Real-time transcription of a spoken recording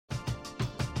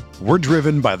We're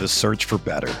driven by the search for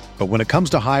better. But when it comes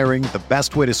to hiring, the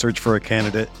best way to search for a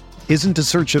candidate isn't to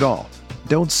search at all.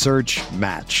 Don't search,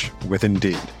 match with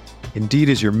Indeed. Indeed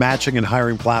is your matching and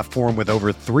hiring platform with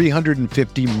over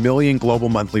 350 million global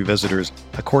monthly visitors,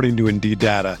 according to Indeed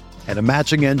data, and a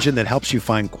matching engine that helps you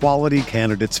find quality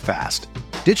candidates fast.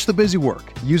 Ditch the busy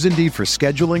work. Use Indeed for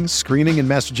scheduling, screening, and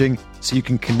messaging so you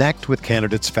can connect with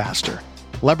candidates faster.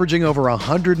 Leveraging over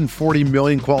 140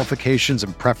 million qualifications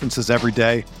and preferences every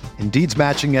day, Indeed's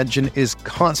matching engine is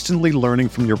constantly learning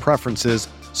from your preferences,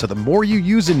 so the more you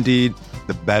use Indeed,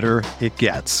 the better it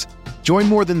gets. Join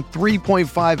more than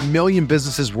 3.5 million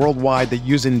businesses worldwide that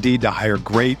use Indeed to hire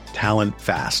great talent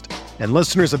fast. And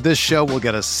listeners of this show will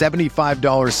get a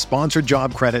 $75 sponsored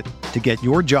job credit to get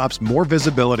your jobs more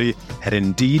visibility at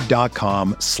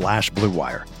Indeed.com/Blue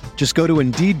Wire. Just go to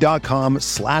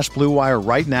Indeed.com/Blue Wire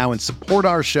right now and support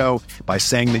our show by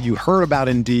saying that you heard about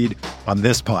Indeed on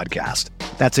this podcast.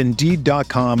 That's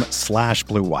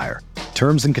Indeed.com/Blue Wire.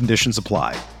 Terms and conditions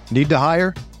apply. Need to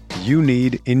hire? You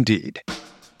need Indeed.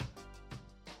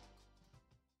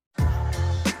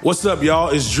 What's up, y'all?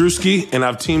 It's Drewski, and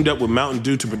I've teamed up with Mountain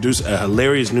Dew to produce a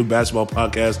hilarious new basketball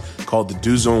podcast called The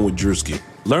Dew Zone with Drewski.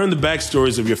 Learn the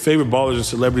backstories of your favorite ballers and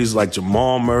celebrities like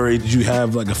Jamal Murray. Did you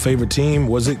have like a favorite team?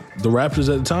 Was it the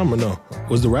Raptors at the time or no?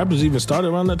 Was the Raptors even started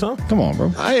around that time? Come on,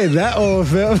 bro. I ain't that old,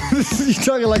 fam. You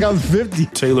talking like I'm 50.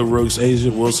 Taylor Rooks, Asia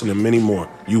Wilson, and many more.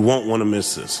 You won't want to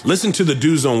miss this. Listen to The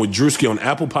Dew Zone with Drewski on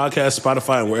Apple Podcasts,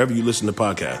 Spotify, and wherever you listen to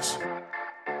podcasts.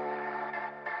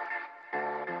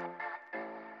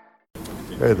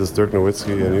 Hey, this is Dirk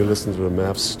Nowitzki, and you listen to the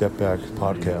Mavs Step Back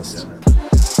podcast.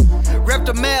 Rep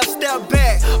the Mavs step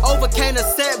back, overcame the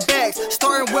setbacks,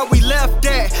 starting where we left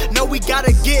at. No, we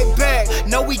gotta get back.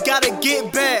 No, we gotta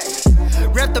get back.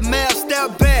 Rep the Mavs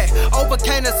step back,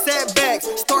 overcame the setbacks,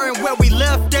 starting where we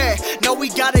left at. No, we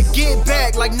gotta get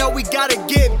back. Like, no, we gotta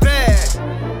get back.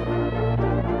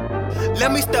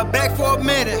 Let me step back for a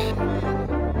minute.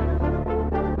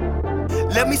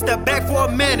 Let me step back for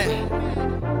a minute.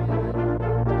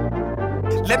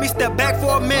 Let me step back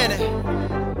for a minute.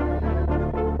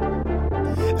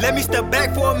 Let me step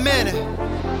back for a minute.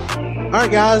 All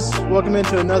right, guys. Welcome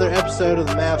into another episode of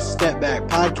the Mavs Step Back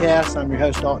podcast. I'm your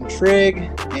host, Dalton Trigg,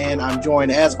 and I'm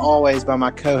joined, as always, by my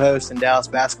co-host and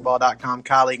DallasBasketball.com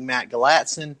colleague, Matt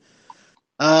Galatson.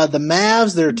 The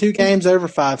Mavs, they're 2 games over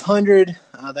 500.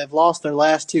 They've lost their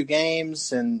last 2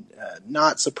 games, and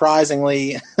not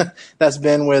surprisingly, that's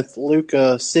been with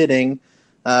Luka sitting.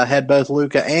 Had both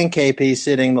Luka and KP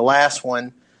sitting the last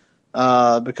one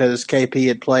because KP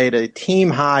had played a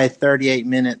team-high 38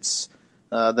 minutes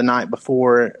the night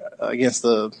before against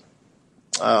the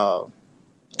I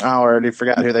already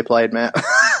forgot who they played, Matt.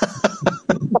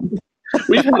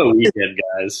 We've had a weekend,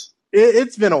 guys.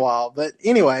 It's been a while. But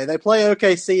anyway, they play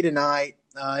OKC tonight.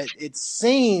 It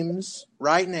seems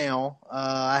right now,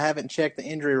 I haven't checked the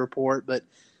injury report, but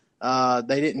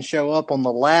they didn't show up on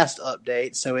the last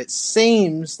update, so it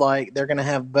seems like they're going to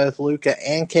have both Luka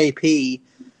and KP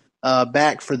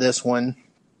back for this one.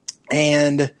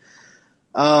 And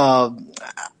I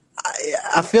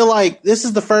feel like this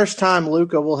is the first time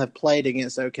Luka will have played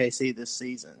against OKC this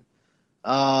season.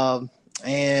 And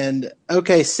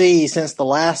OKC, since the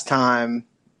last time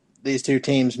these two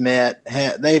teams met,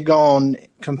 they've gone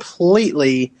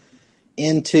completely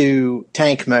into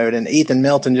tank mode, and Ethan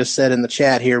Milton just said in the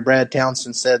chat here, Brad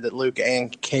Townsend said that Luka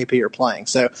and KP are playing.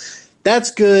 So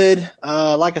that's good.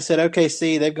 Like I said,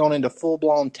 OKC, they've gone into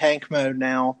full-blown tank mode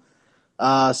now.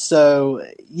 So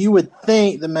you would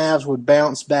think the Mavs would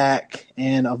bounce back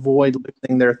and avoid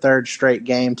losing their 3rd straight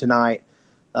game tonight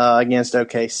against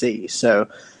OKC. So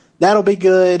that'll be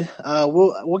good.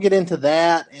 We'll get into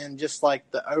that and just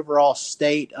like the overall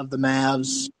state of the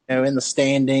Mavs, in the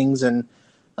standings and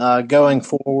going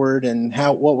forward, and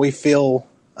how we feel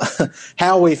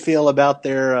about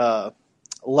their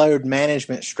load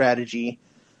management strategy.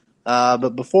 But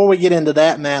before we get into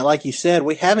that, Matt, like you said,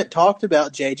 we haven't talked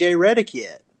about JJ Redick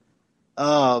yet.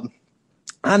 I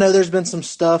know there's been some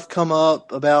stuff come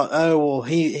up about,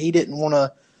 he didn't want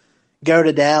to go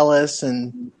to Dallas,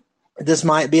 and this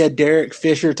might be a Derek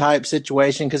Fisher type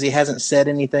situation because he hasn't said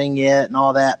anything yet and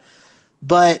all that.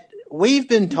 But we've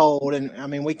been told, and I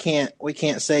mean, we can't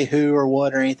say who or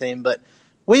what or anything, but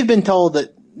we've been told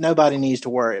that nobody needs to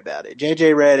worry about it.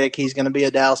 JJ Redick, he's going to be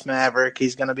a Dallas Maverick.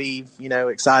 He's going to be,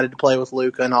 excited to play with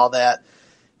Luka and all that.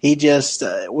 He just,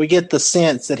 we get the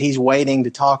sense that he's waiting to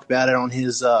talk about it on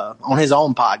his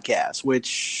own podcast,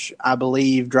 which I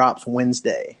believe drops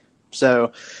Wednesday.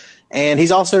 So, and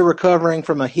he's also recovering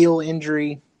from a heel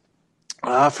injury.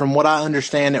 From what I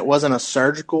understand, it wasn't a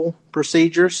surgical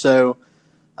procedure, so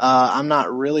I'm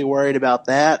not really worried about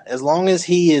that. As long as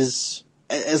he's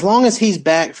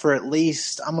back for at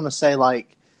least, I'm going to say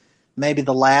like maybe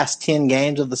the last 10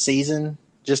 games of the season,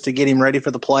 just to get him ready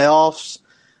for the playoffs,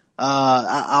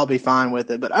 I'll be fine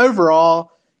with it. But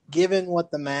overall, given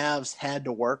what the Mavs had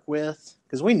to work with,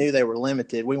 because we knew they were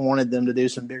limited, we wanted them to do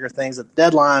some bigger things at the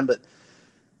deadline, but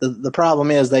the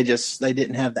problem is they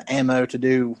didn't have the ammo to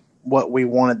do what we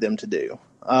wanted them to do.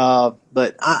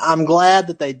 But I'm glad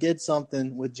that they did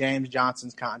something with James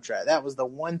Johnson's contract. That was the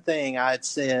one thing I had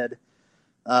said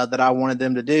that I wanted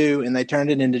them to do, and they turned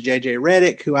it into J.J.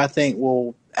 Redick, who I think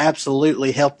will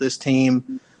absolutely help this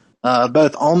team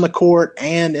both on the court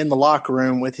and in the locker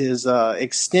room with his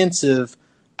extensive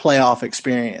playoff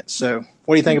experience. So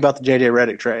what do you think about the J.J.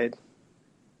 Redick trade?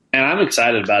 And I'm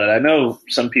excited about it. I know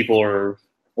some people are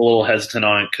a little hesitant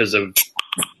on it because of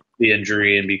the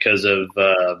injury and because of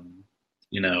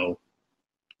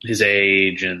his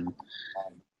age and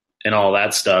all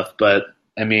that stuff. But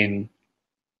I mean,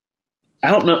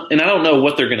 I don't know, and I don't know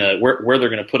what they're gonna where they're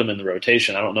gonna put him in the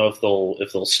rotation. I don't know if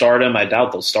they'll start him. I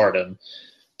doubt they'll start him.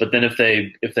 But then if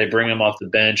they bring him off the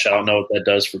bench, I don't know what that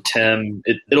does for Tim.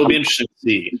 It'll be interesting to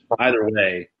see. Either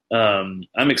way, I'm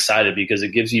excited because it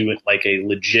gives you like a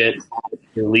legit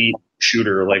elite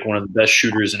shooter, like one of the best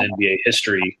shooters in NBA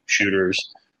history,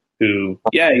 shooters who,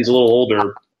 yeah, he's a little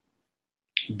older,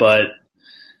 but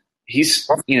he's,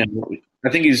 I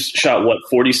think he's shot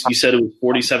 40, you said it was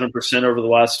 47% over the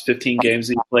last 15 games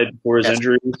that he played before his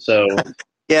injury. So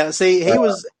yeah, see,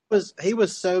 he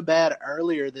was so bad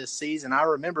earlier this season. I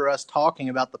remember us talking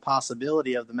about the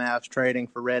possibility of the Mavs trading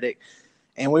for Redick,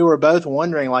 and we were both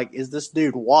wondering, like, is this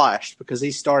dude washed? Because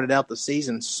he started out the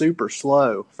season super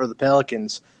slow for the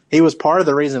Pelicans. He was part of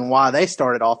the reason why they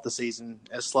started off the season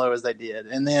as slow as they did.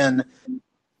 And then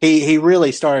he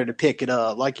really started to pick it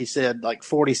up. Like you said, like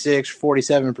 46,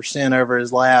 47% over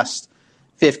his last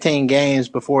 15 games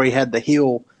before he had the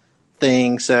heel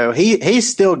thing. So he's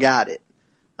still got it.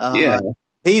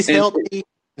 He's healthy.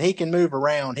 He can move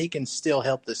around. He can still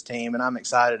help this team, and I'm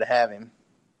excited to have him.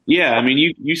 Yeah, I mean,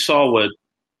 you saw what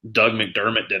Doug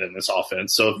McDermott did in this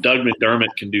offense. So if Doug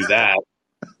McDermott can do that,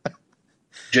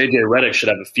 J.J. Redick should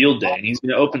have a field day, and he's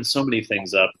going to open so many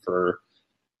things up for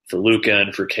Luka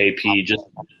and for KP just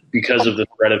because of the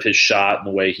threat of his shot and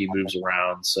the way he moves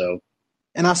around. So,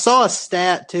 and I saw a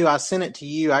stat too. I sent it to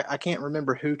you. I can't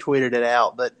remember who tweeted it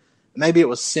out, but maybe it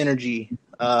was Synergy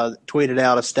tweeted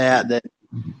out a stat that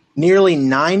nearly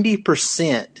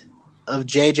 90% of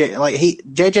J.J.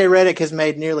 Redick has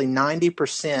made nearly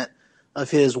 90% of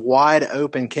his wide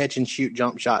open catch and shoot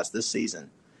jump shots this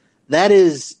season. That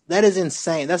is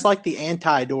insane. That's like the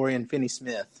anti-Dorian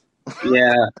Finney-Smith.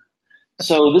 Yeah.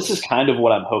 So this is kind of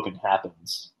what I'm hoping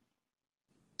happens.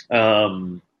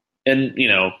 And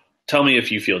tell me if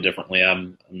you feel differently.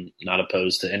 I'm not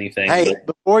opposed to anything. Hey,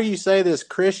 before you say this,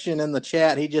 Christian in the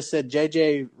chat, he just said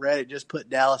J.J. Redick just put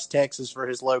Dallas, Texas for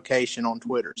his location on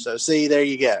Twitter. So see, there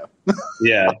you go.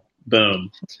 Yeah. Boom.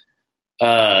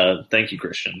 Thank you,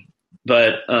 Christian.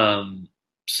 But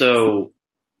so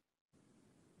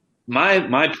my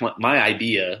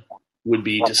idea would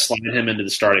be to slide him into the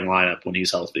starting lineup when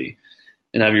he's healthy,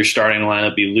 and have your starting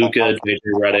lineup be Luka, J.J.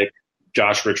 Redick,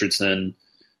 Josh Richardson,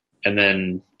 and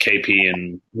then KP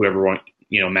and whoever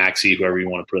Maxey, whoever you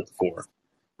want to put at the four.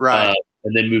 Right.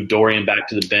 And then move Dorian back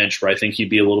to the bench, where I think he'd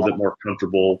be a little bit more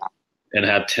comfortable, and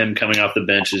have Tim coming off the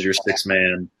bench as your sixth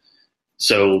man.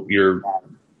 So your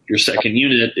second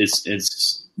unit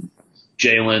is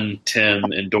Jalen, Tim,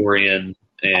 and Dorian,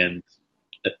 and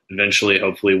eventually,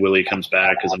 hopefully, Willie comes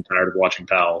back because I'm tired of watching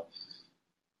Powell.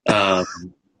 And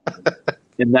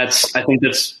I think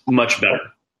that's much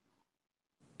better.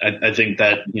 I think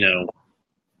that,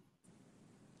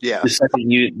 yeah. The second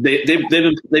unit,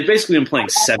 they've basically been playing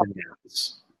 7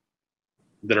 guys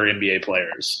that are NBA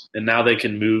players, and now they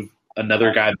can move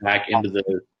another guy back into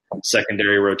the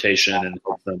secondary rotation and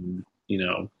help them,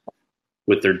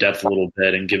 with their depth a little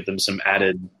bit, and give them some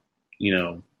added,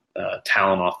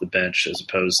 talent off the bench as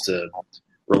opposed to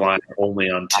relying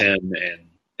only on Tim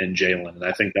and Jalen. And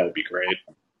I think that would be great.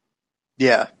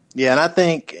 Yeah. Yeah. And I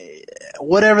think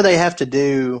whatever they have to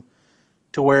do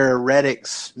to where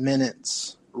Redick's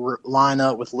minutes line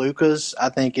up with Luka's, I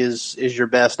think is your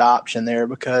best option there,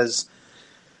 because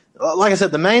like I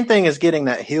said, the main thing is getting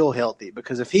that heel healthy,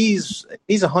 because if he's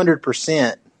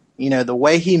 100%, the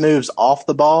way he moves off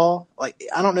the ball, like,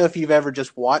 I don't know if you've ever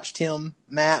just watched him,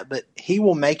 Matt, but he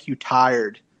will make you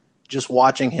tired just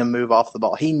watching him move off the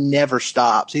ball. He never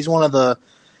stops. He's one of the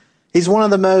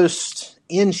most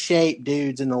in shape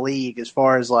dudes in the league as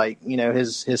far as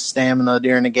his stamina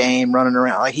during the game, running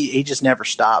around. Like he just never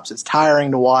stops. It's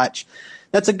tiring to watch.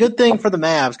 that's a good thing for the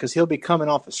Mavs because he'll be coming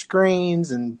off of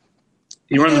screens and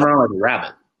he runs around like a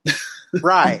rabbit.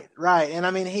 Right. And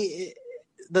I mean,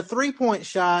 the 3-point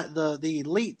shot, the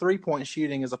elite 3-point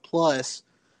shooting is a plus,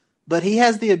 but he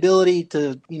has the ability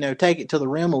to, take it to the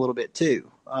rim a little bit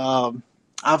too. I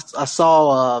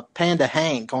saw Panda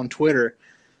Hank on Twitter.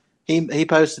 He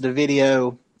posted a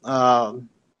video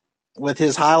with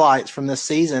his highlights from this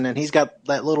season, and he's got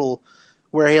that little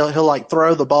where he'll like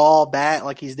throw the ball back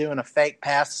like he's doing a fake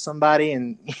pass to somebody,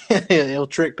 and he'll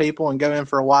trick people and go in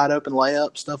for a wide open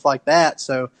layup, stuff like that.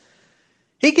 So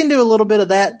he can do a little bit of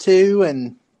that too.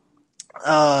 And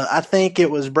I think it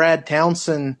was Brad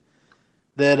Townsend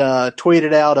that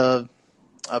tweeted out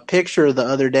a picture the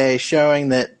other day showing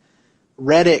that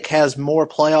Redick has more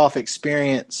playoff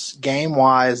experience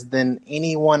game-wise than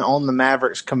anyone on the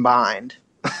Mavericks combined.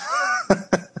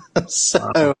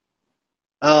 So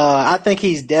I think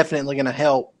he's definitely going to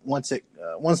help once the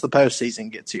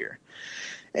postseason gets here.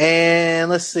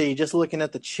 And let's see, just looking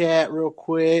at the chat real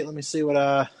quick. Let me see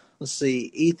let's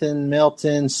see. Ethan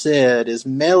Melton said, "Is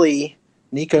Nico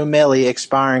Melli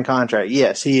expiring contract?"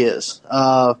 Yes, he is.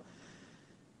 I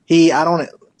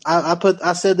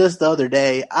said this the other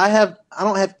day. I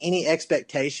don't have any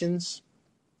expectations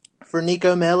for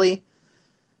Nico Melli,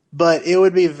 but it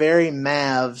would be very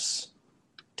Mavs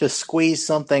to squeeze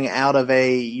something out of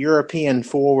a European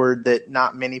forward that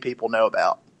not many people know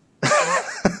about.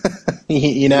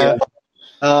 Yeah.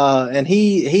 And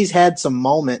he's had some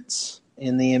moments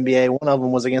in the NBA. One of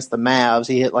them was against the Mavs.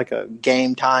 He hit like a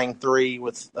game-tying 3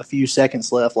 with a few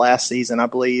seconds left last season, I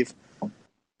believe,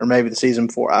 or maybe the season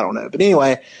before. I don't know. But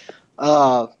anyway,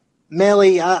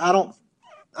 Melli, I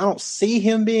don't see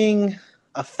him being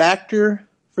a factor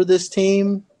for this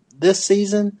team this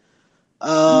season.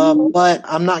 But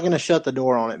I'm not going to shut the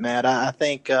door on it, Matt. I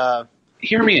think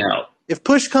hear me out. If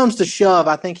push comes to shove,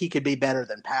 I think he could be better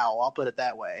than Powell. I'll put it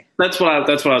that way. That's what I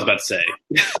was about to say.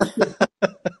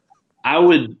 I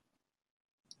would,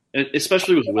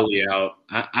 especially with Willie out,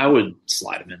 I would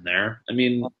slide him in there. I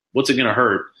mean, what's it going to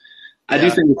hurt? I do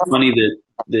think it's funny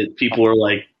that people are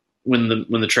like, when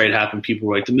the trade happened, people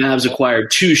were like, the Mavs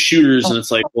acquired 2 shooters, and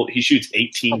it's like, well, he shoots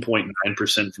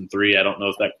 18.9% from 3. I don't know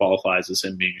if that qualifies as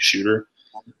him being a shooter.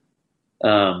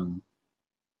 But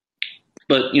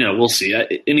we'll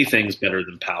see. Anything's better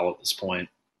than Powell at this point,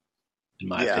 in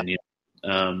my opinion.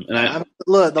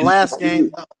 Look, the last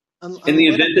game. In the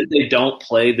event that they don't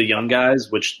play the young guys,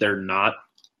 which they're not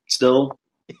still,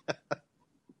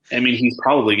 I mean, he's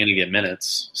probably going to get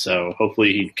minutes. So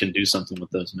hopefully he can do something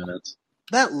with those minutes.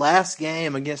 That last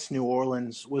game against New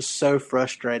Orleans was so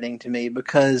frustrating to me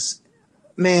because,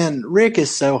 man, Rick is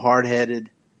so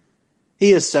hard-headed.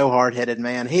 He is so hard-headed,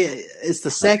 man. It's the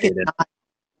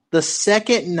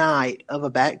second night of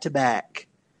a back-to-back.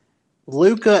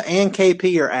 Luka and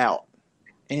KP are out,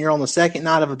 and you're on the second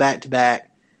night of a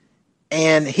back-to-back,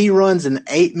 and he runs an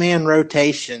 8-man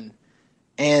rotation,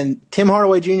 and Tim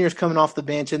Hardaway Jr. is coming off the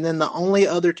bench, and then the only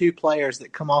other 2 players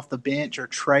that come off the bench are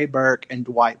Trey Burke and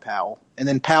Dwight Powell. And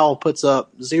then Powell puts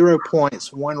up 0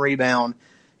 points, 1 rebound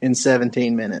in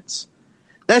 17 minutes.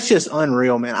 That's just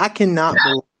unreal, man. I cannot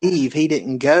believe he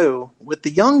didn't go with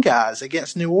the young guys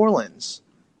against New Orleans.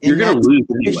 You're going to lose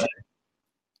anyway.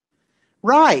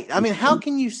 Right. I mean, how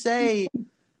can you say,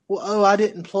 well, I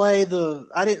didn't play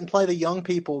the young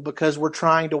people because we're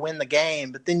trying to win the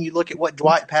game, but then you look at what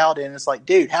Dwight Powell did, and it's like,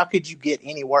 dude, how could you get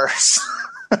any worse?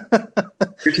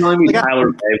 You're telling me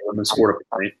Tyler Bay wouldn't have scored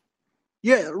a point?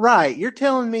 Yeah, right. You're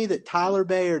telling me that Tyler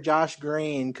Bay or Josh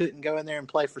Green couldn't go in there and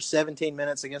play for 17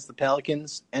 minutes against the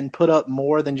Pelicans and put up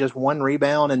more than just 1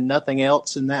 rebound and nothing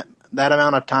else in that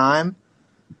amount of time?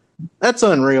 That's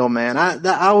unreal, man.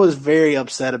 I was very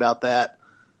upset about that.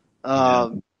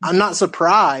 I'm not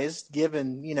surprised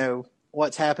given,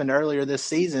 what's happened earlier this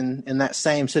season in that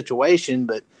same situation,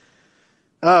 but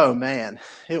oh man,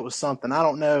 it was something. I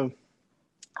don't know.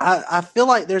 I feel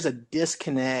like there's a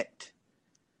disconnect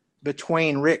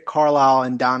between Rick Carlisle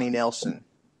and Donnie Nelson,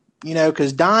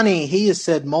 because Donnie, he has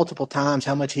said multiple times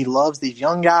how much he loves these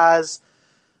young guys.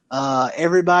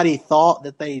 Everybody thought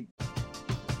that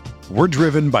We're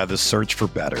driven by the search for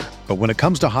better. But when it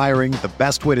comes to hiring, the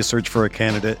best way to search for a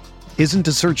candidate isn't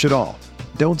to search at all.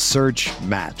 Don't search,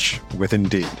 match with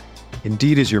Indeed.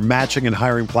 Indeed is your matching and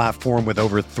hiring platform with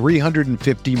over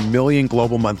 350 million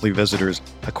global monthly visitors,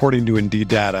 according to Indeed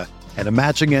data, and a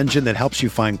matching engine that helps you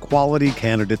find quality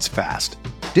candidates fast.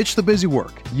 Ditch the busy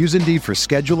work. Use Indeed for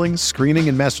scheduling, screening,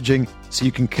 and messaging so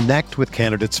you can connect with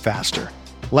candidates faster.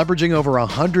 Leveraging over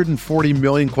 140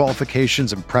 million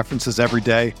qualifications and preferences every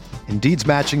day, Indeed's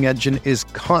matching engine is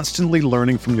constantly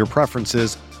learning from your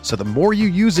preferences So the more you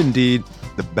use Indeed,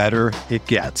 the better it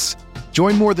gets.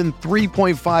 Join more than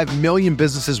 3.5 million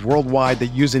businesses worldwide that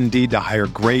use Indeed to hire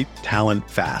great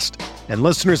talent fast. And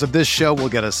listeners of this show will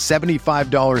get a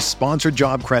 $75 sponsored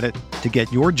job credit to get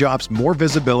your jobs more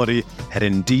visibility at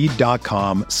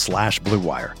Indeed.com/Blue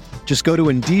Wire. Just go to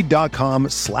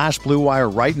Indeed.com/Blue Wire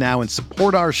right now and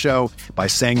support our show by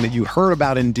saying that you heard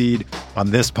about Indeed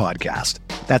on this podcast.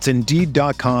 That's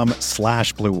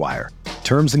Indeed.com/Blue Wire.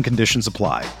 Terms and conditions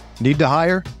apply. Need to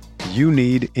hire? You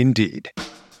need Indeed.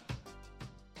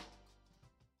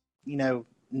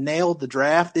 Nailed the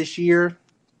draft this year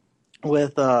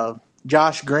with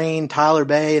Josh Green, Tyler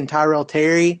Bay, and Tyrell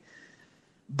Terry.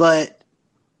 But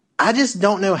I just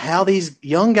don't know how these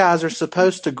young guys are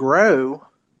supposed to grow.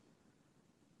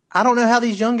 I don't know how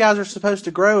these young guys are supposed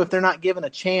to grow if they're not given a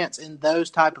chance in those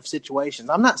type of situations.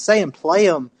 I'm not saying play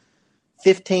them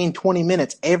 15, 20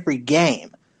 minutes every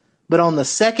game. But on the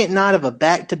second night of a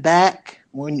back-to-back,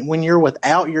 when you're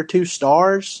without your two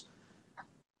stars,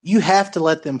 you have to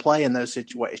let them play in those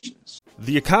situations.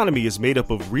 The economy is made up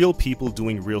of real people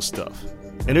doing real stuff,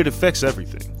 and it affects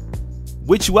everything.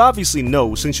 Which you obviously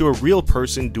know since you're a real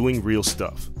person doing real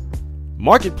stuff.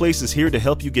 Marketplace is here to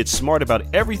help you get smart about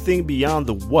everything beyond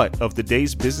the what of the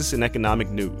day's business and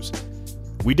economic news.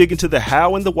 We dig into the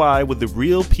how and the why with the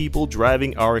real people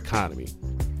driving our economy.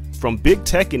 From big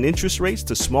tech and interest rates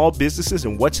to small businesses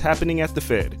and what's happening at the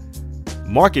Fed.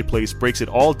 Marketplace breaks it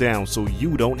all down so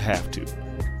you don't have to.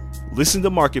 Listen to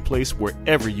Marketplace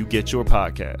wherever you get your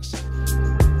podcasts.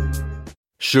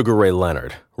 Sugar Ray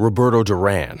Leonard, Roberto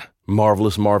Duran,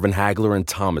 Marvelous Marvin Hagler, and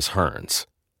Thomas Hearns.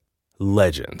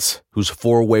 Legends, whose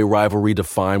four-way rivalry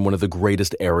defined one of the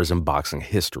greatest eras in boxing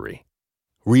history.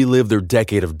 Relive their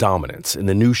decade of dominance in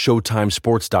the new Showtime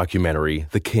sports documentary,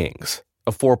 The Kings,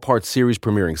 a 4-part series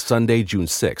premiering Sunday, June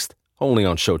 6th, only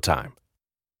on Showtime.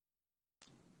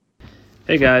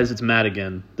 Hey guys, it's Matt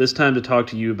again. This time to talk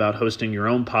to you about hosting your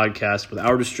own podcast with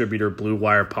our distributor, Blue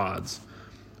Wire Pods.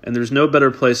 And there's no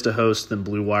better place to host than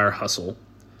Blue Wire Hustle.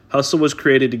 Hustle was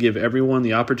created to give everyone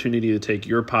the opportunity to take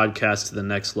your podcast to the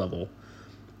next level.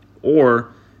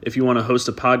 Or, if you want to host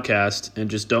a podcast and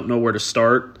just don't know where to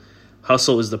start,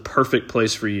 Hustle is the perfect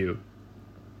place for you.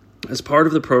 As part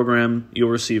of the program, you'll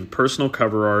receive personal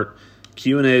cover art,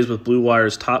 Q&As with Blue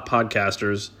Wire's top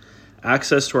podcasters,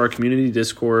 access to our community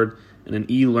Discord, and an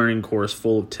e-learning course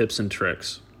full of tips and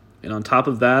tricks. And on top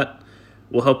of that,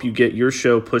 we'll help you get your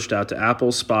show pushed out to Apple,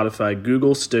 Spotify,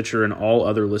 Google, Stitcher, and all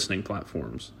other listening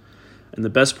platforms. And the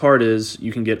best part is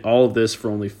you can get all of this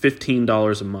for only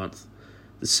 $15 a month,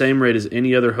 the same rate as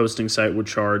any other hosting site would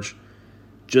charge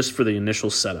just for the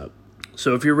initial setup.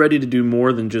 So if you're ready to do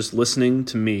more than just listening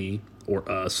to me, or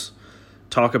us,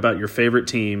 talk about your favorite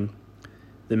team,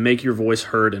 then make your voice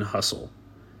heard and hustle.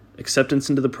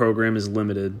 Acceptance into the program is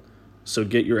limited, so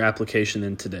get your application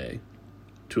in today.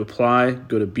 To apply,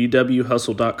 go to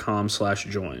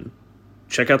bwhustle.com/join.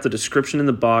 Check out the description in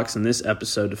the box in this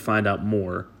episode to find out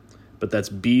more, but that's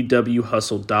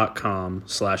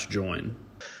bwhustle.com/join.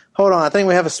 Hold on, I think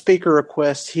we have a speaker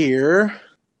request here.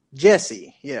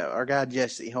 Jesse, our guy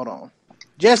Jesse. Hold on,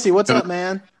 Jesse, what's up,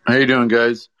 man? How you doing,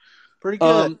 guys? Pretty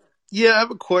good. I have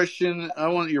a question. I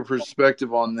want your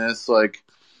perspective on this.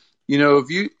 If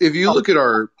you look at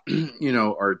our,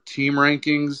 our team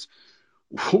rankings,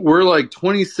 we're like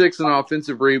 26th in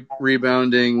offensive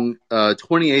rebounding,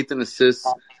 28th in assists,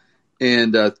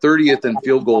 and 30th in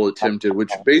field goal attempted,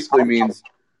 which basically means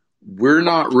we're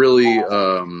not really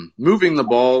moving the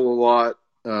ball a lot.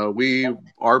 We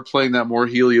are playing that more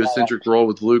heliocentric role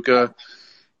with Luka,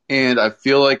 and I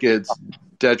feel like it's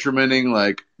detrimenting,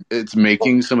 it's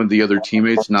making some of the other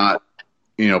teammates not,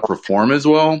 perform as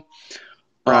well.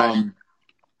 Right.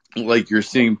 You're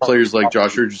seeing players like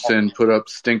Josh Richardson put up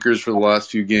stinkers for the last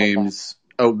few games.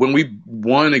 When we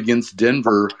won against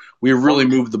Denver, we really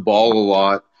moved the ball a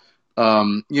lot.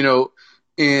 And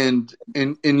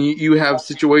you have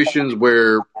situations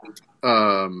where,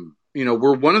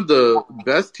 we're one of the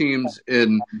best teams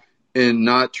in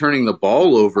not turning the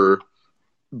ball over,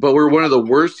 but we're one of the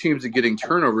worst teams at getting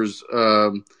turnovers.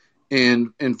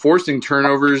 And forcing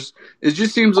turnovers, it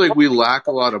just seems like we lack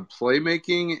a lot of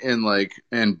playmaking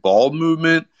and ball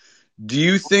movement. Do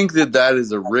you think that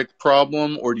is a Rick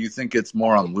problem, or do you think it's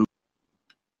more on Luke?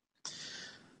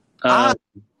 I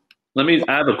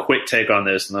have a quick take on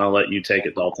this, and then I'll let you take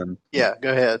it, Dalton. Yeah,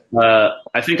 go ahead.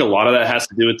 I think a lot of that has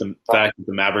to do with the fact that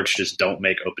the Mavericks just don't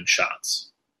make open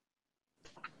shots.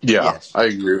 Yeah, Yes. I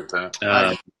agree with that.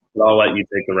 But I'll let you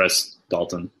take the rest,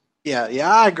 Dalton. Yeah,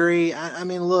 I agree. I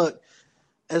mean, look,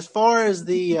 as far as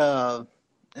the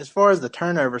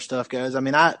turnover stuff goes, I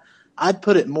mean, I'd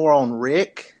put it more on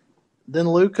Rick than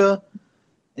Luka,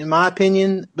 in my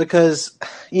opinion, because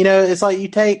it's like you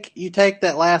take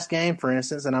that last game for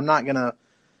instance, and I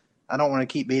don't want to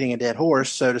keep beating a dead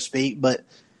horse, so to speak, but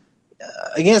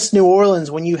against New Orleans,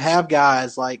 when you have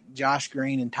guys like Josh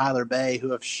Green and Tyler Bay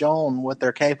who have shown what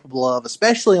they're capable of,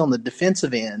 especially on the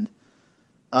defensive end,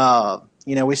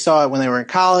 we saw it when they were in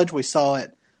college. We saw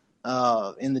it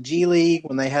in the G League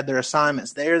when they had their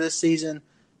assignments there this season.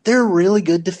 They're really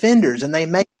good defenders, and they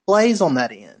make plays on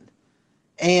that end.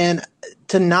 And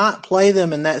to not play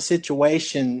them in that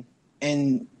situation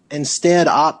and instead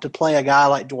opt to play a guy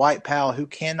like Dwight Powell who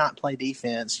cannot play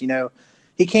defense, he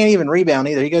can't even rebound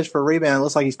either. He goes for a rebound. It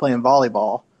looks like he's playing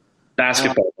volleyball.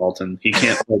 Basketball, Dalton. He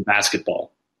can't play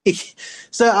basketball.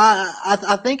 So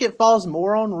I think it falls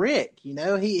more on Rick.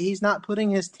 He's not putting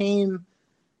his team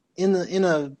in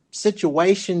a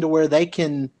situation to where they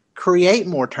can create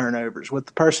more turnovers with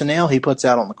the personnel he puts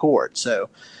out on the court. So,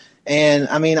 and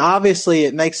I mean, obviously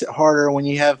it makes it harder when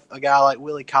you have a guy like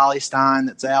Willie Cauley-Stein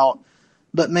that's out.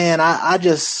 But man, I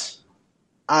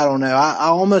don't know. I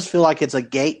almost feel like it's a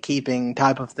gatekeeping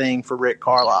type of thing for Rick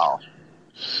Carlisle.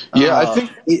 Yeah, I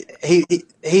think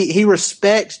he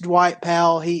respects Dwight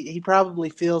Powell. He probably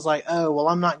feels like, oh, well,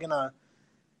 I'm not going to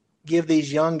give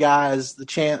these young guys the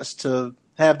chance to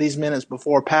have these minutes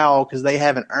before Powell because they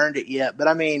haven't earned it yet. But,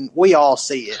 I mean, we all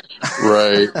see it.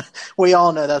 Right. We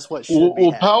all know that's what should be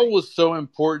happening. Powell was so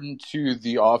important to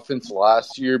the offense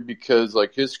last year because,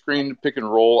 like, his screen pick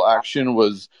and roll action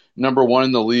was number 1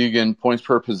 in the league in points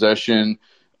per possession.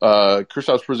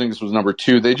 Kristaps Porzingis was number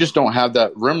 2. They just don't have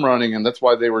that rim running, and that's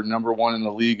why they were number 1 in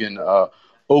the league in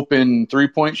open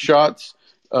 3-point shots,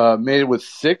 made it with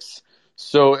 6.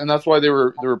 So, and that's why they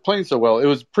were playing so well. It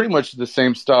was pretty much the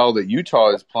same style that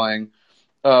Utah is playing.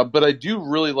 But I do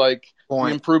really like the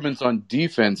improvements on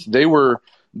defense. They're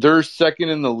second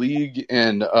in the league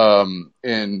in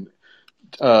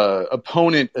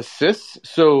opponent assists.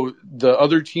 So the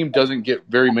other team doesn't get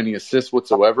very many assists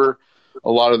whatsoever.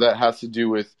 A lot of that has to do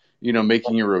with,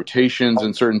 making your rotations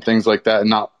and certain things like that,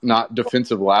 and not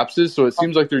defensive lapses. So it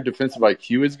seems like their defensive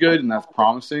IQ is good, and that's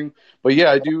promising. But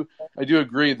yeah, I do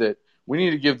agree that we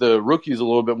need to give the rookies a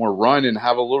little bit more run and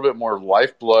have a little bit more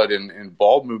lifeblood and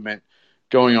ball movement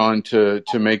going on to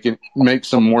make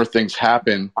some more things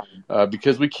happen,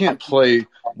 because we can't play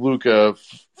Luka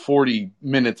 40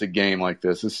 minutes a game like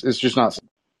this. It's just not.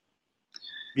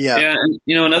 Yeah. And,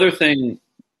 another thing.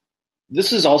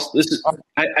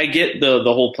 I get the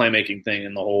whole playmaking thing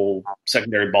and the whole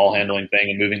secondary ball handling thing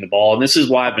and moving the ball. And this is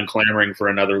why I've been clamoring for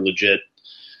another legit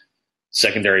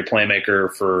secondary playmaker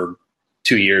for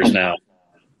 2 years now.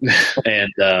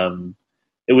 And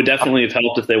it would definitely have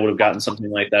helped if they would have gotten something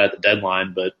like that at the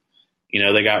deadline. But,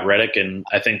 they got Redick, and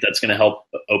I think that's going to help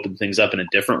open things up in a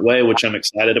different way, which I'm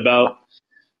excited about.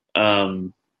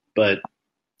 But,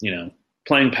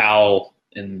 playing Powell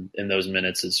in those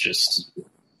minutes is just –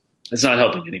 it's not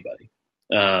helping anybody.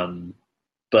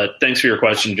 But thanks for your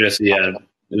question, Jesse. Yeah,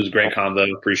 it was a great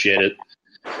convo. Appreciate it.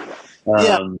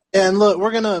 And look,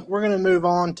 we're gonna move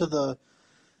on to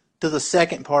the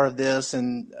second part of this.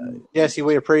 And Jesse,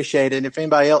 we appreciate it. And if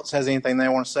anybody else has anything they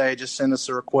want to say, just send us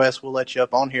a request. We'll let you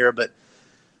up on here. But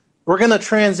we're gonna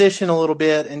transition a little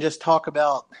bit and just talk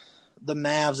about the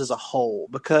Mavs as a whole,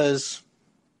 because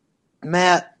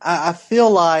Matt, I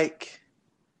feel like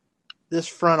this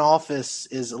front office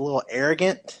is a little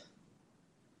arrogant,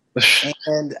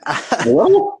 and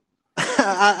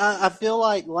I feel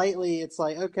like lately it's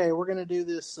like, okay, we're going to do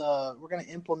this. We're going to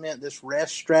implement this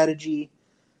rest strategy,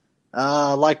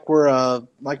 like we're a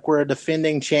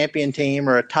defending champion team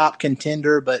or a top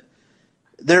contender, but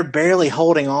they're barely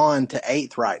holding on to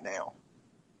 8th right now.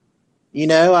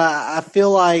 I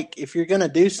feel like if you're going to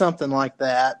do something like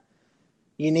that,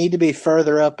 you need to be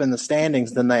further up in the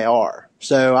standings than they are.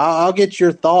 So I'll get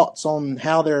your thoughts on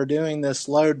how they're doing this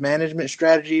load management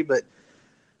strategy, but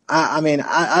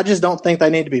I just don't think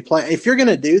they need to be playing. If you're going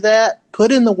to do that,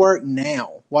 put in the work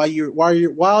now while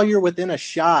you're within a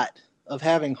shot of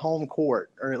having home court,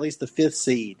 or at least the 5th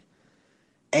seed.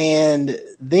 And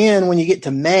then when you get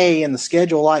to May and the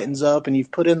schedule lightens up and you've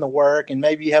put in the work and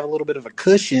maybe you have a little bit of a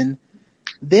cushion,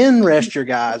 then rest your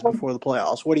guys before the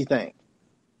playoffs. What do you think?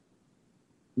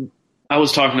 I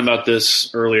was talking about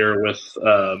this earlier with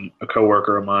a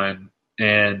coworker of mine,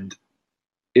 and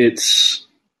it's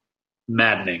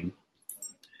maddening.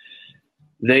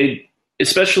 They,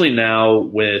 especially now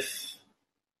with,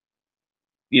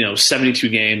 72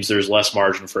 games, there's less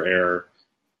margin for error.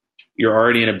 You're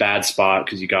already in a bad spot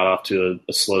because you got off to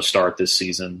a slow start this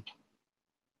season.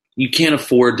 You can't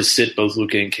afford to sit both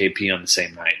Luka and KP on the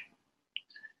same night.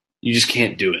 You just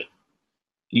can't do it.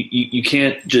 you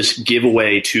can't just give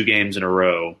away 2 games in a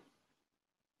row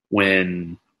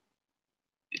when,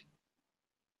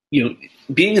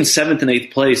 being in 7th and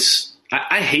 8th place.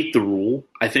 I hate the rule.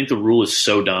 I think the rule is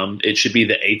so dumb. It should be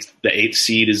the eighth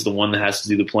seed is the one that has to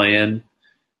do the play-in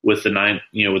with the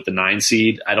 9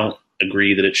 seed. I don't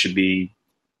agree that it should be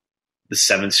the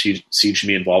 7th seed should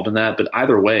be involved in that. But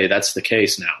either way, that's the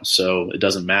case now, so it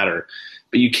doesn't matter.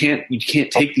 But you can't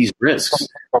take these risks.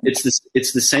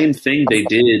 It's the same thing they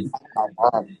did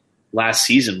last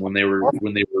season when they were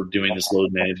doing this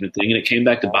load management thing, and it came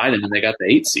back to bite them, and they got the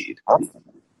 8th seed.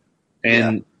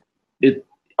 And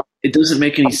it doesn't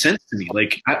make any sense to me.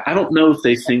 Like, I don't know if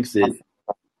they think that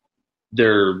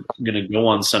they're going to go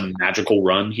on some magical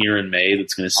run here in May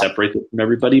that's going to separate them from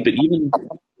everybody. But even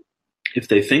if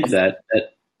they think that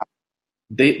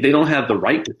they don't have the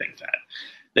right to think that.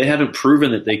 They haven't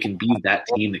proven that they can be that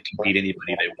team that can beat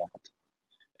anybody they want,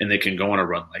 and they can go on a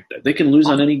run like that. They can lose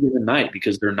on any given night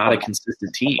because they're not a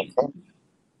consistent team.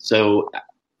 So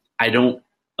I don't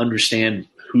understand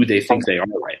who they think they are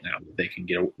right now.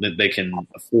 That they can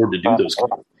afford to do those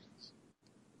kind of things.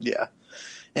 Yeah,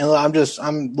 and look,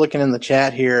 I'm looking in the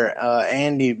chat here.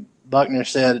 Andy Buckner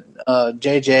said,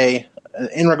 JJ,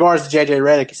 in regards to JJ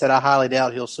Redick, he said, I highly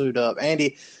doubt he'll suit up.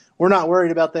 Andy, we're not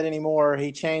worried about that anymore.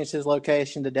 He changed his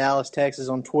location to Dallas, Texas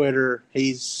on Twitter.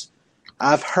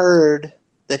 I've heard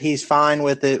that he's fine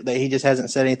with it, that he just hasn't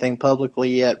said anything publicly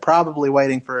yet, probably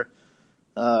waiting for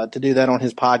to do that on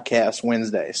his podcast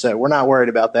Wednesday. So we're not worried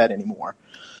about that anymore.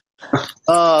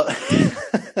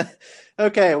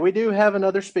 Okay, we do have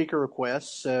another speaker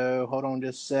request, so hold on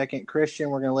just a second. Christian,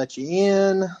 we're going to let you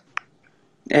in.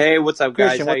 Hey, what's up,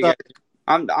 guys? Christian, How you guys?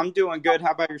 I'm doing good.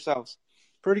 How about yourselves?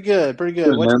 Pretty good. What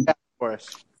you got for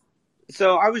us?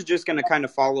 So I was just going to kind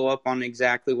of follow up on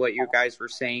exactly what you guys were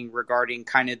saying regarding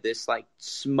kind of this like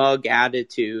smug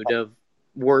attitude of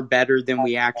we're better than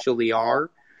we actually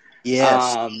are.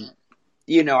 Yes.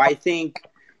 I think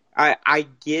I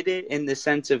get it in the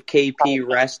sense of KP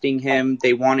resting him.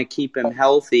 They want to keep him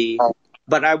healthy,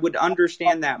 but I would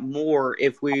understand that more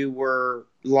if we were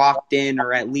locked in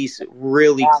or at least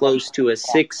really close to a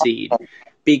 6 seed.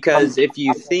 Because if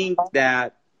you think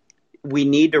that we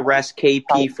need to rest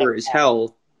KP for his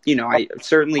health, I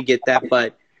certainly get that.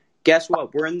 But guess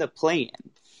what? We're in the play-in,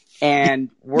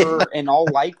 and we're in all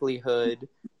likelihood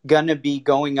going to be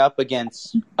going up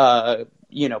against,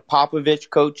 Popovich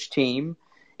coach team.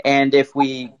 And if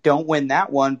we don't win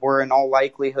that one, we're in all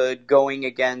likelihood going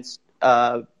against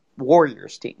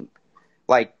Warriors team.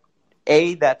 Like,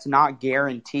 that's not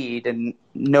guaranteed and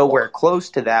nowhere close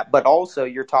to that. But also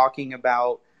you're talking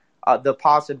about the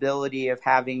possibility of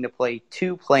having to play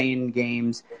 2 play-in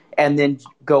games and then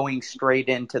going straight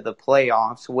into the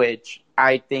playoffs, which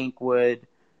I think would,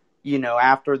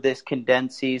 after this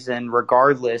condensed season,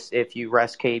 regardless if you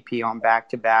rest KP on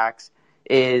back-to-backs,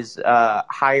 is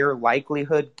higher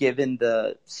likelihood given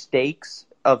the stakes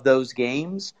of those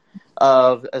games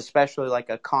of especially like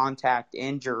a contact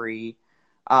injury.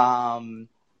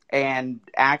 And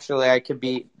actually I could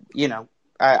be,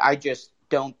 I just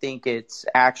don't think it's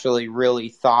actually really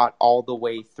thought all the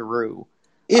way through.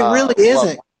 It really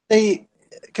isn't.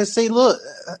 Look,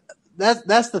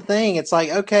 that's the thing. It's like,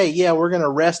 okay, yeah, we're going to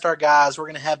rest our guys. We're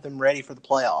going to have them ready for the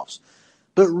playoffs.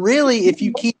 But really, if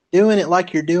you keep doing it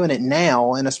like you're doing it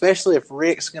now, and especially if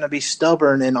Rick's going to be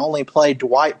stubborn and only play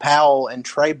Dwight Powell and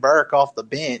Trey Burke off the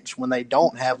bench when they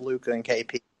don't have Luka and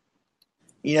KP.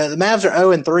 The Mavs are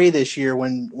 0-3 this year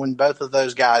when both of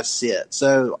those guys sit.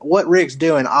 So what Rick's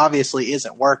doing obviously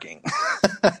isn't working.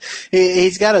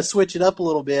 He's got to switch it up a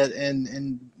little bit,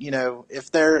 and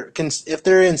if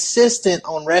they're insistent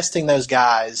on resting those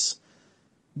guys,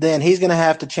 then he's going to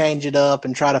have to change it up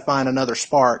and try to find another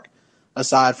spark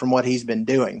aside from what he's been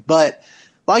doing. But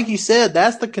like you said,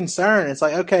 that's the concern. It's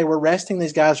like, okay, we're resting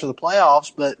these guys for the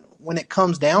playoffs, but when it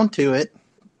comes down to it,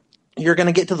 you're going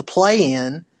to get to the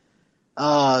play-in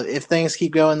if things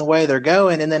keep going the way they're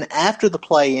going. And then after the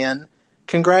play-in,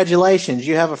 congratulations,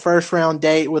 you have a first-round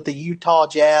date with the Utah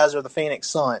Jazz or the Phoenix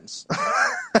Suns.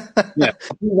 Yeah,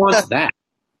 who wants that?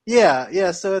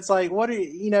 Yeah. So it's like, what are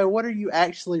you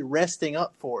actually resting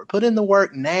up for? Put in the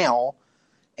work now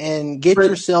and get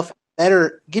yourself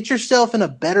in a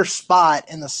better spot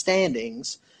in the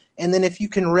standings. And then if you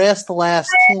can rest the last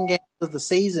 10 games of the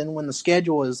season when the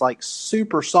schedule is like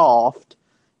super soft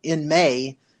in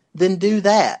May, then do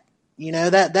that.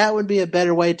 That would be a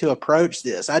better way to approach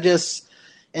this. I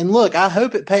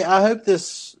hope I hope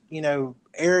this,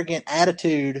 arrogant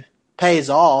attitude pays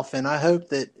off, and I hope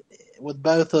that with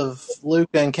both of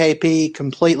Luka and KP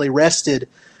completely rested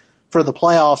for the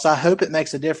playoffs, I hope it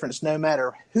makes a difference no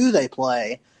matter who they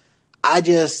play. I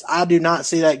do not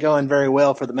see that going very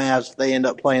well for the Mavs if they end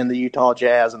up playing the Utah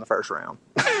Jazz in the first round.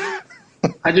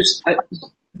 But it's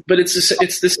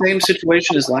the same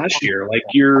situation as last year. Like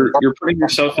you're putting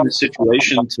yourself in a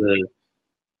situation to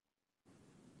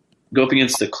go up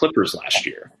against the Clippers last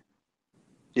year.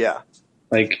 Yeah.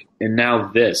 Like, and now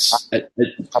this.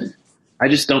 I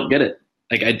just don't get it.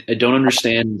 Like, I don't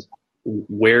understand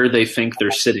where they think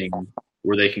they're sitting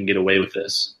where they can get away with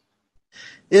this.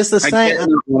 It's the same. I get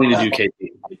not wanting to do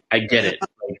KP. I get it.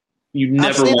 Like, you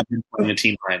never want him playing a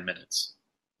team 9 minutes.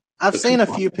 I've seen a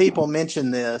few people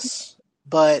mention this,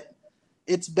 but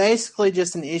it's basically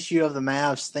just an issue of the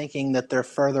Mavs thinking that they're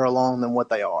further along than what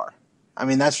they are. I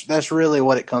mean, that's really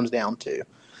what it comes down to.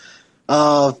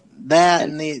 That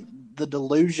and the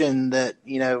delusion that,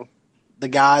 you know, the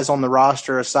guys on the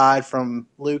roster aside from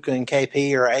Luka and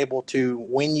KP are able to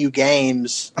win you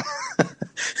games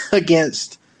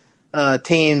against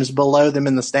teams below them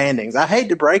in the standings. I hate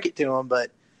to break it to them,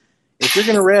 but if you're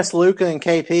going to rest Luka and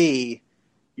KP,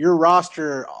 your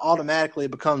roster automatically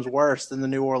becomes worse than the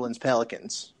New Orleans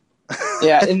Pelicans.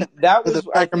 Yeah, and that was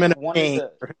the Sacramento Kings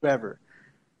or whoever.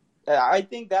 I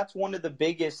think that's one of the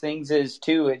biggest things is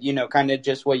too, you know, kind of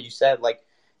just what you said. Like,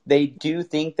 they do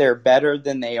think they're better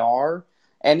than they are.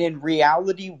 And in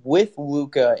reality, with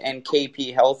Luka and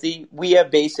KP healthy, we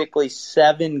have basically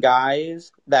 7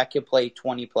 guys that could play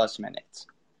 20-plus minutes.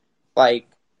 Like,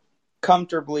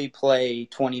 comfortably play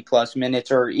 20-plus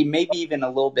minutes or maybe even a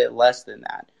little bit less than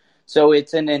that. So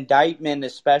it's an indictment,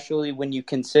 especially when you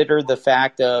consider the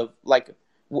fact of, like,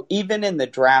 even in the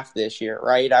draft this year,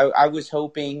 right? I was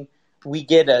hoping we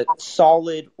get a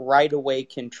solid right-away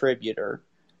contributor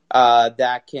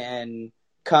that can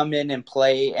come in and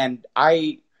play. And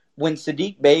when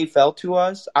Saddiq Bey fell to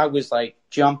us, I was like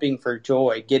jumping for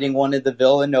joy, getting one of the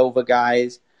Villanova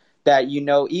guys that, you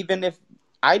know, even if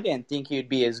I didn't think he'd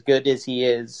be as good as he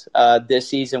is this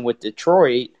season with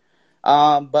Detroit,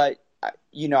 but,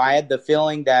 you know, I had the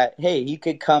feeling that, hey, he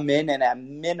could come in and at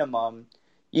minimum,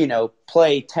 you know,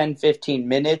 play 10, 15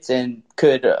 minutes and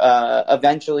could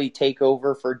eventually take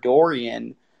over for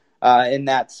Dorian in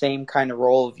that same kind of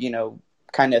role of, you know,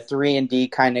 kind of 3-and-D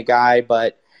kind of guy,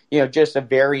 but, you know, just a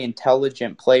very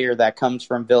intelligent player that comes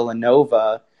from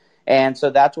Villanova. And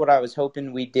so that's what I was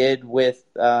hoping we did with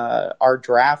our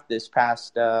draft this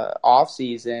past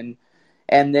offseason.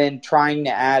 And then trying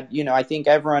to add, you know, I think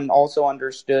everyone also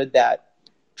understood that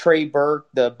Trey Burke,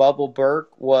 the Bubble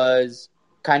Burke, was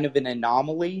kind of an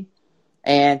anomaly.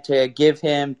 And to give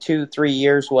him 2-3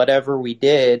 years, whatever we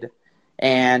did,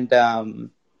 and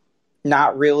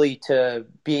not really to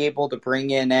be able to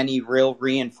bring in any real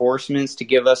reinforcements to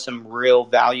give us some real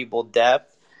valuable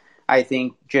depth, I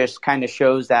think just kind of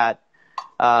shows that,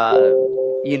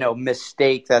 you know,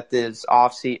 mistake that this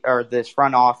this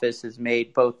front office has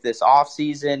made both this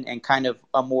offseason and kind of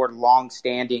a more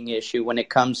long-standing issue when it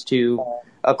comes to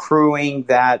accruing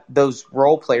that those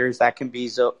role players that can be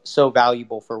so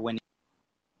valuable for winning.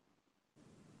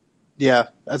 Yeah,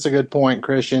 that's a good point,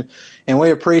 Christian. And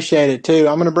we appreciate it, too.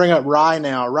 I'm going to bring up Rye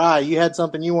now. Rye, you had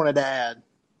something you wanted to add.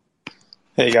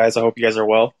 Hey, guys. I hope you guys are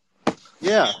well.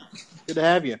 Yeah, good to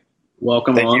have you.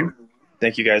 Welcome on.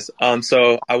 Thank you, guys.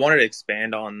 So I wanted to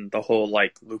expand on the whole,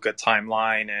 like, Luka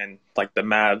timeline and, like, the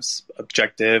Mavs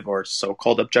objective or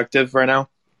so-called objective right now.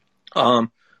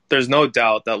 There's no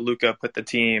doubt that Luka put the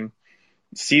team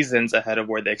seasons ahead of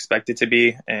where they expected to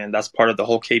be, and that's part of the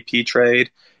whole KP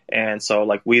trade. And so,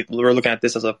 like, we're looking at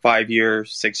this as a 5-year,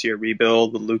 6-year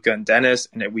rebuild with Luka and Dennis,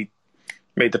 and we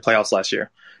made the playoffs last year.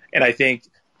 And I think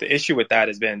the issue with that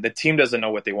has been the team doesn't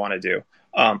know what they want to do.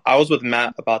 I was with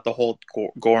Matt about the whole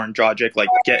Goran Dragic, like,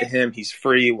 get him, he's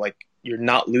free. Like, you're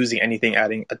not losing anything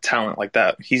adding a talent like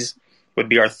that. Would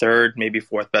be our 3rd, maybe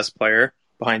 4th best player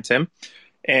behind Tim.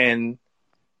 And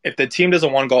if the team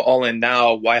doesn't want to go all in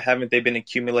now, why haven't they been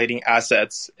accumulating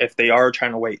assets? If they are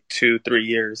trying to wait 2-3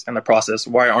 years in the process,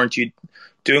 why aren't you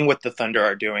doing what the Thunder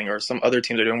are doing or some other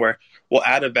teams are doing where we'll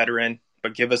add a veteran,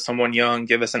 but give us someone young,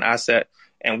 give us an asset,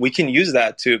 and we can use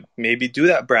that to maybe do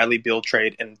that Bradley Beal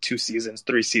trade in 2 seasons,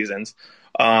 3 seasons,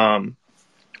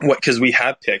 because we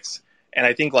have picks. And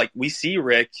I think, like, we see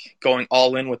Rick going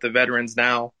all in with the veterans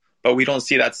now, but we don't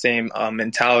see that same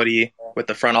mentality with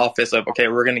the front office of, okay,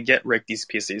 we're going to get Rick these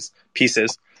pieces.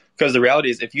 Because the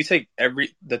reality is, if you take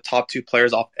the top 2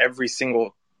 players off every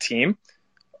single team,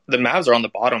 the Mavs are on the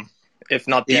bottom, if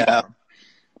not the bottom.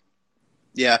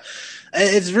 Yeah,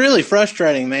 it's really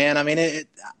frustrating, man. I mean,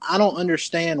 I don't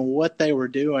understand what they were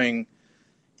doing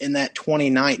in that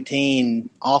 2019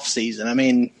 offseason. I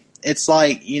mean, it's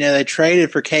like, you know, they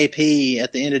traded for KP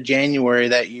at the end of January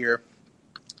that year,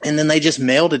 and then they just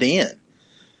mailed it in.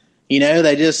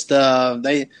 They just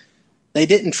they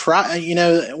didn't try.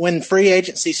 When free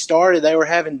agency started, they were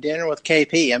having dinner with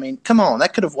KP. I mean, come on,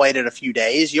 that could have waited a few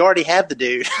days. You already have the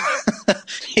dude.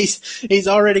 He's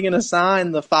already going to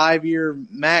sign the 5-year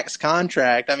max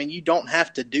contract. I mean, you don't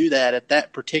have to do that at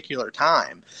that particular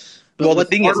time. But the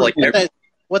thing is,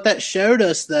 what that showed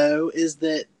us, though, is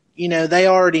that, they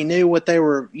already knew what they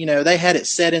were, they had it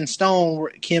set in stone.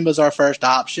 Kemba's our first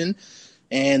option.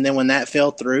 And then when that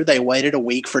fell through, they waited a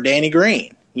week for Danny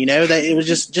Green. It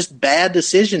was just bad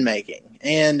decision making.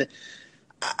 And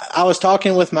I was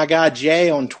talking with my guy Jay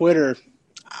on Twitter.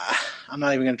 I'm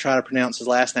not even going to try to pronounce his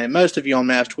last name. Most of you on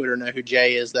Mavs Twitter know who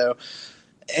Jay is, though.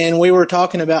 And we were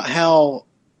talking about how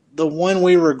the one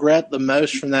we regret the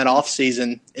most from that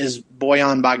offseason is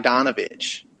Bojan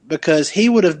Bogdanovic, because he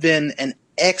would have been an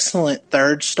excellent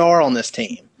third star on this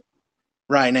team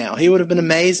right now. He would have been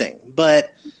amazing.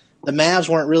 But the Mavs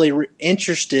weren't really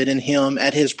interested in him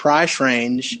at his price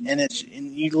range, and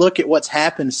you look at what's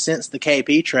happened since the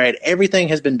KP trade, everything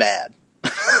has been bad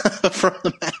from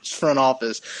the Mavs front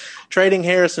office. Trading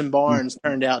Harrison Barnes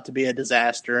turned out to be a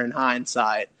disaster in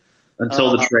hindsight.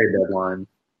 Until the trade deadline.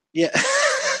 Yeah.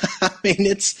 I mean,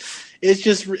 it's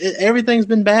just everything's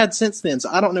been bad since then, so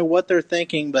I don't know what they're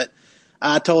thinking, but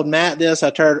I told Matt this. I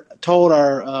told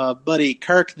our buddy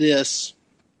Kirk this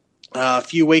a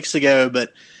few weeks ago,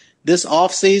 but this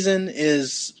offseason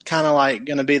is kind of like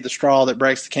going to be the straw that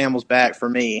breaks the camel's back for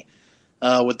me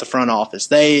with the front office.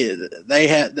 They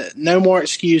had no more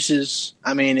excuses.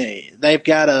 I mean, they've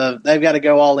got to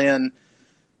go all in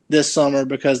this summer,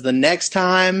 because the next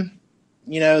time,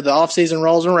 the offseason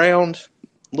rolls around,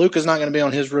 Luka's not going to be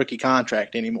on his rookie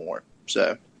contract anymore.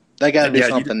 So they got to do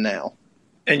something now.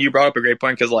 And you brought up a great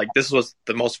point, because this was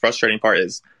the most frustrating part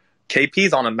is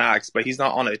KP's on a max, but he's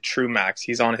not on a true max.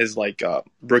 He's on his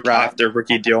after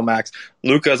rookie deal max.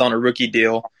 Luka's on a rookie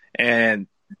deal, and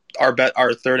our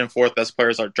third and fourth best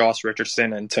players are Josh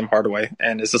Richardson and Tim Hardaway.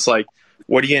 And it's just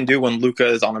what are you gonna do when Luka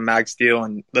is on a max deal?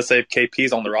 And let's say if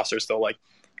KP's on the roster still,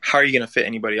 how are you gonna fit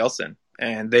anybody else in?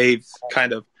 And they've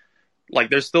kind of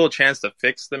there's still a chance to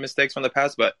fix the mistakes from the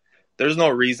past, but there's no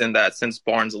reason that since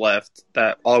Barnes left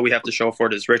that all we have to show for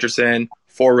it is Richardson,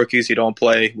 4 rookies who don't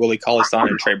play, Willie Cauley-Stein,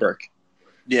 and Trey Burke.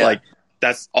 Yeah,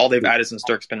 that's all they've added since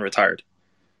Dirk's been retired.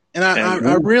 And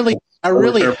I really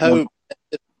hope.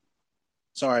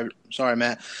 Sorry,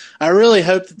 Matt. I really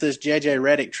hope that this JJ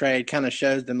Redick trade kind of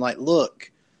shows them, look,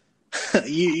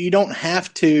 you don't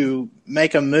have to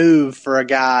make a move for a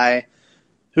guy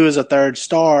who is a third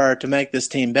star to make this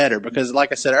team better. Because,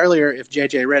 like I said earlier, if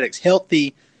JJ Redick's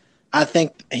healthy, I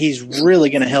think he's really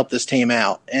going to help this team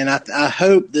out. And I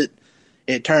hope that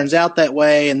it turns out that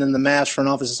way, and then the Mavs front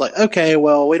office is okay,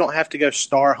 well, we don't have to go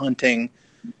star hunting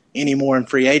anymore in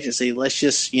free agency. Let's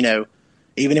just, even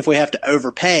if we have to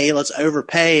overpay, let's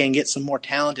overpay and get some more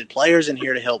talented players in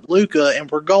here to help Luka, and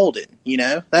we're golden.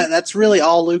 That's really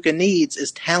all Luka needs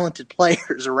is talented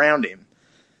players around him.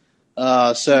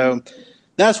 So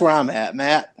that's where I'm at,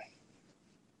 Matt.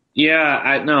 Yeah,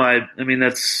 I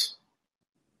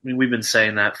mean, we've been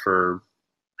saying that for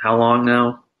how long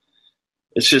now?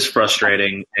 It's just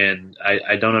frustrating, and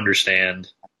I don't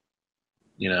understand,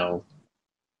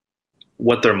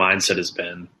 what their mindset has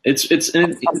been.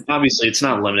 And obviously it's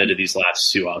not limited to these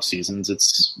last 2 off seasons.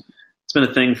 It's been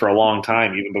a thing for a long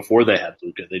time, even before they had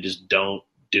Luka. They just don't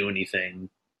do anything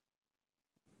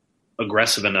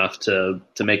aggressive enough to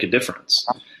make a difference.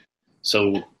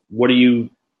 So what do you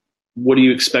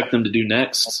expect them to do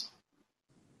next?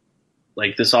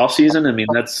 This offseason? I mean,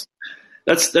 that's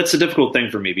a difficult thing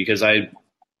for me, because I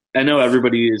know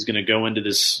everybody is going to go into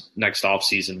this next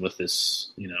offseason with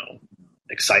this,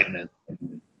 excitement.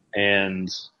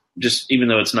 And just even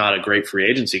though it's not a great free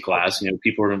agency class,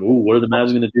 people are going, ooh, what are the Mavs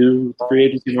going to do with the free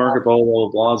agency market, blah, blah,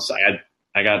 blah, blah.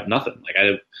 I got nothing.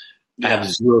 I have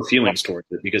zero feelings towards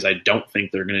it, because I don't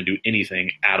think they're going to do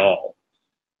anything at all.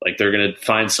 They're going to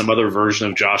find some other version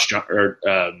of Johnson. They're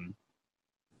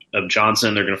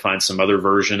going to find some other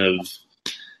version of,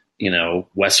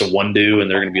 Wes Iwundu,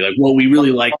 and they're going to be well, we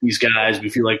really like these guys. We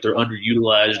feel like they're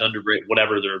underutilized, underrated,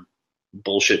 whatever their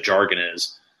bullshit jargon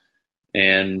is.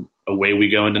 And away we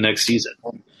go into next season.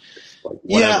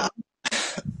 Yeah.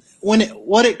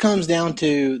 What it comes down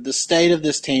to, the state of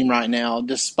this team right now,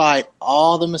 despite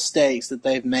all the mistakes that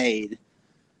they've made,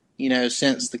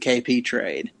 since the KP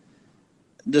trade,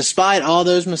 despite all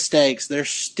those mistakes, they're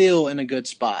still in a good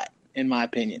spot, in my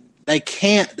opinion. They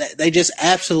just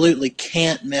absolutely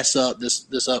can't mess up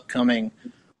this upcoming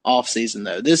offseason,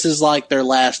 though. This is their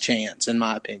last chance, in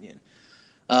my opinion.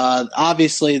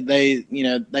 Obviously, they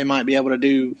might be able to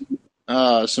do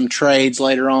some trades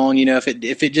later on. If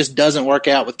it just doesn't work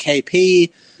out with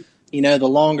KP, the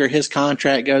longer his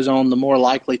contract goes on, the more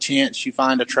likely chance you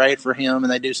find a trade for him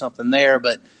and they do something there.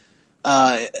 But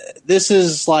this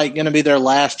is like going to be their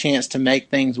last chance to make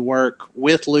things work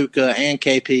with Luka and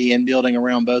KP and building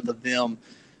around both of them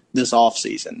this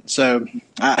offseason. So,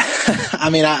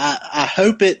 I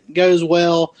hope it goes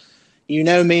well. You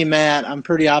know me, Matt, I'm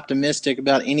pretty optimistic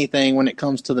about anything when it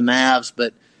comes to the Mavs,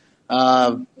 but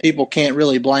people can't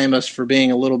really blame us for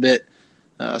being a little bit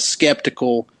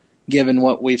skeptical given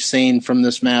what we've seen from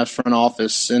this Mavs front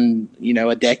office in,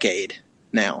 a decade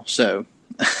now. So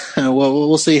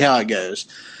we'll see how it goes.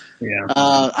 Yeah.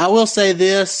 I will say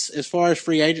this, as far as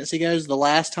free agency goes, the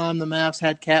last time the Mavs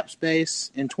had cap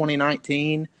space in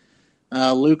 2019,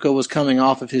 Luka was coming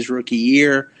off of his rookie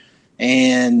year,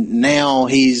 and now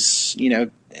he's,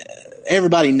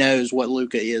 everybody knows what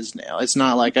Luka is now. It's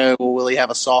not like, oh, well, will he have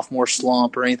a sophomore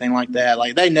slump or anything like that?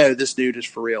 Like, they know this dude is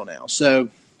for real now. So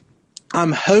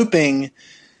I'm hoping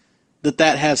that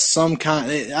has some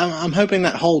kind – I'm hoping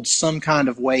that holds some kind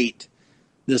of weight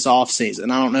this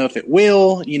offseason. I don't know if it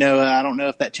will. I don't know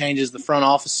if that changes the front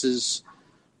office's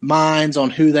minds on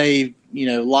who they,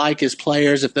 like as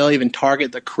players, if they'll even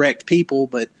target the correct people.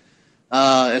 But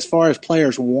as far as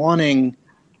players wanting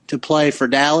to play for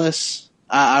Dallas,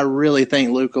 I really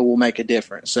think Luka will make a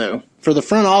difference. So for the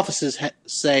front office's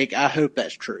sake, I hope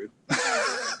that's true.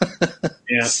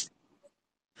 Yeah.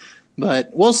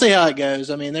 But we'll see how it goes.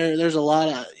 I mean, there's a lot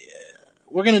of –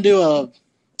 we're going to do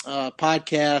a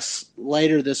podcast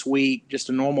later this week, just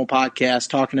a normal podcast,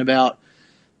 talking about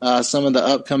some of the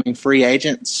upcoming free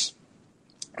agents.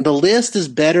 The list is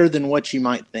better than what you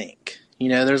might think.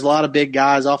 There's a lot of big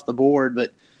guys off the board,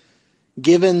 but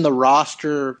given the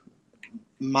roster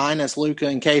minus Luka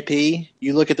and KP,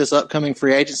 you look at this upcoming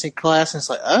free agency class, and it's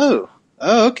like, oh,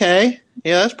 okay.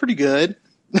 Yeah, that's pretty good.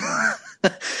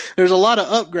 There's a lot of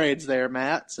upgrades there,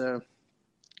 Matt, so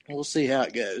we'll see how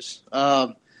it goes.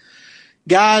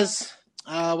 Guys,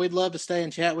 we'd love to stay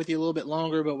and chat with you a little bit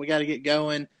longer, but we got to get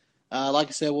going. Like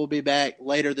I said, we'll be back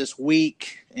later this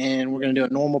week, and we're going to do a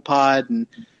normal pod, and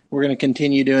we're going to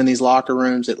continue doing these locker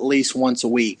rooms at least once a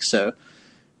week. So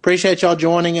appreciate y'all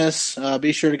joining us.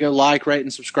 Be sure to go like, rate,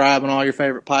 and subscribe on all your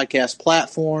favorite podcast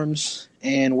platforms,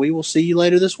 and we will see you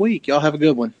later this week. Y'all have a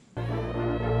good one.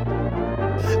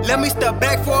 Let me step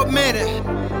back for a minute.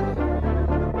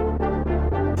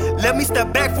 Let me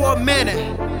step back for a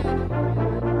minute.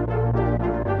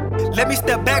 Let me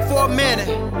step back for a minute.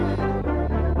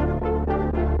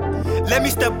 Let me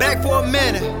step back for a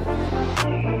minute.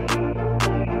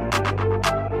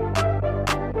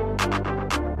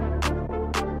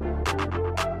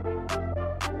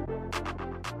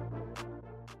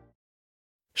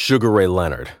 Sugar Ray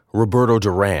Leonard, Roberto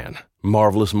Duran,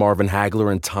 Marvelous Marvin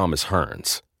Hagler, and Thomas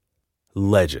Hearns.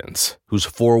 Legends, whose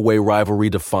four-way rivalry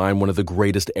defined one of the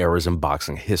greatest eras in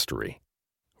boxing history.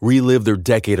 Relive their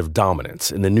decade of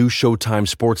dominance in the new Showtime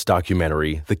sports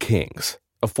documentary, The Kings,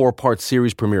 a 4-part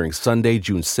series premiering Sunday,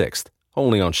 June 6th,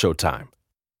 only on Showtime.